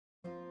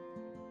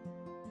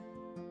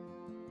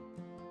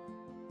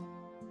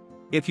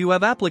If you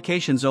have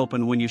applications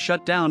open when you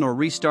shut down or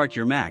restart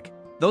your Mac,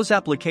 those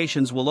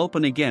applications will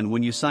open again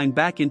when you sign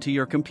back into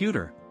your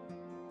computer.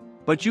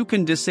 But you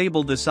can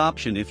disable this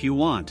option if you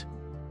want.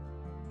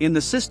 In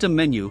the System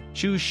menu,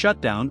 choose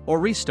Shutdown or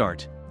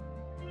Restart.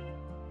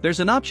 There's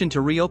an option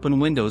to reopen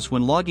Windows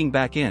when logging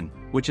back in,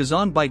 which is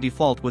on by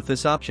default with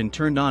this option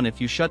turned on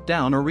if you shut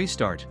down or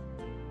restart.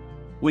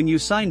 When you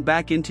sign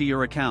back into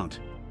your account,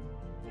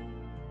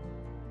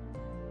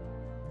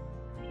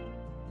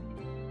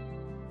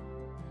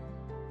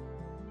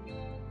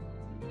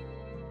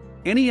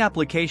 any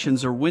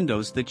applications or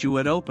windows that you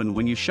had open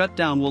when you shut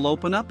down will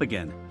open up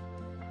again.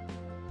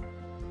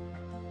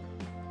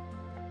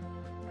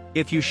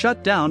 If you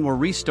shut down or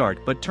restart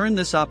but turn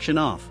this option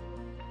off,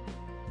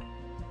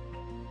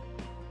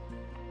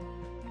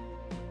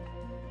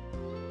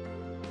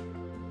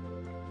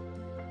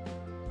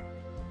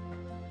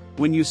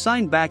 when you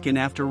sign back in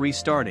after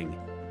restarting,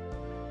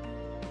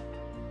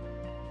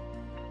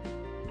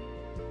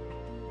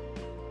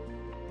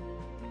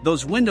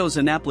 those windows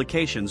and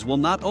applications will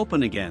not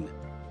open again.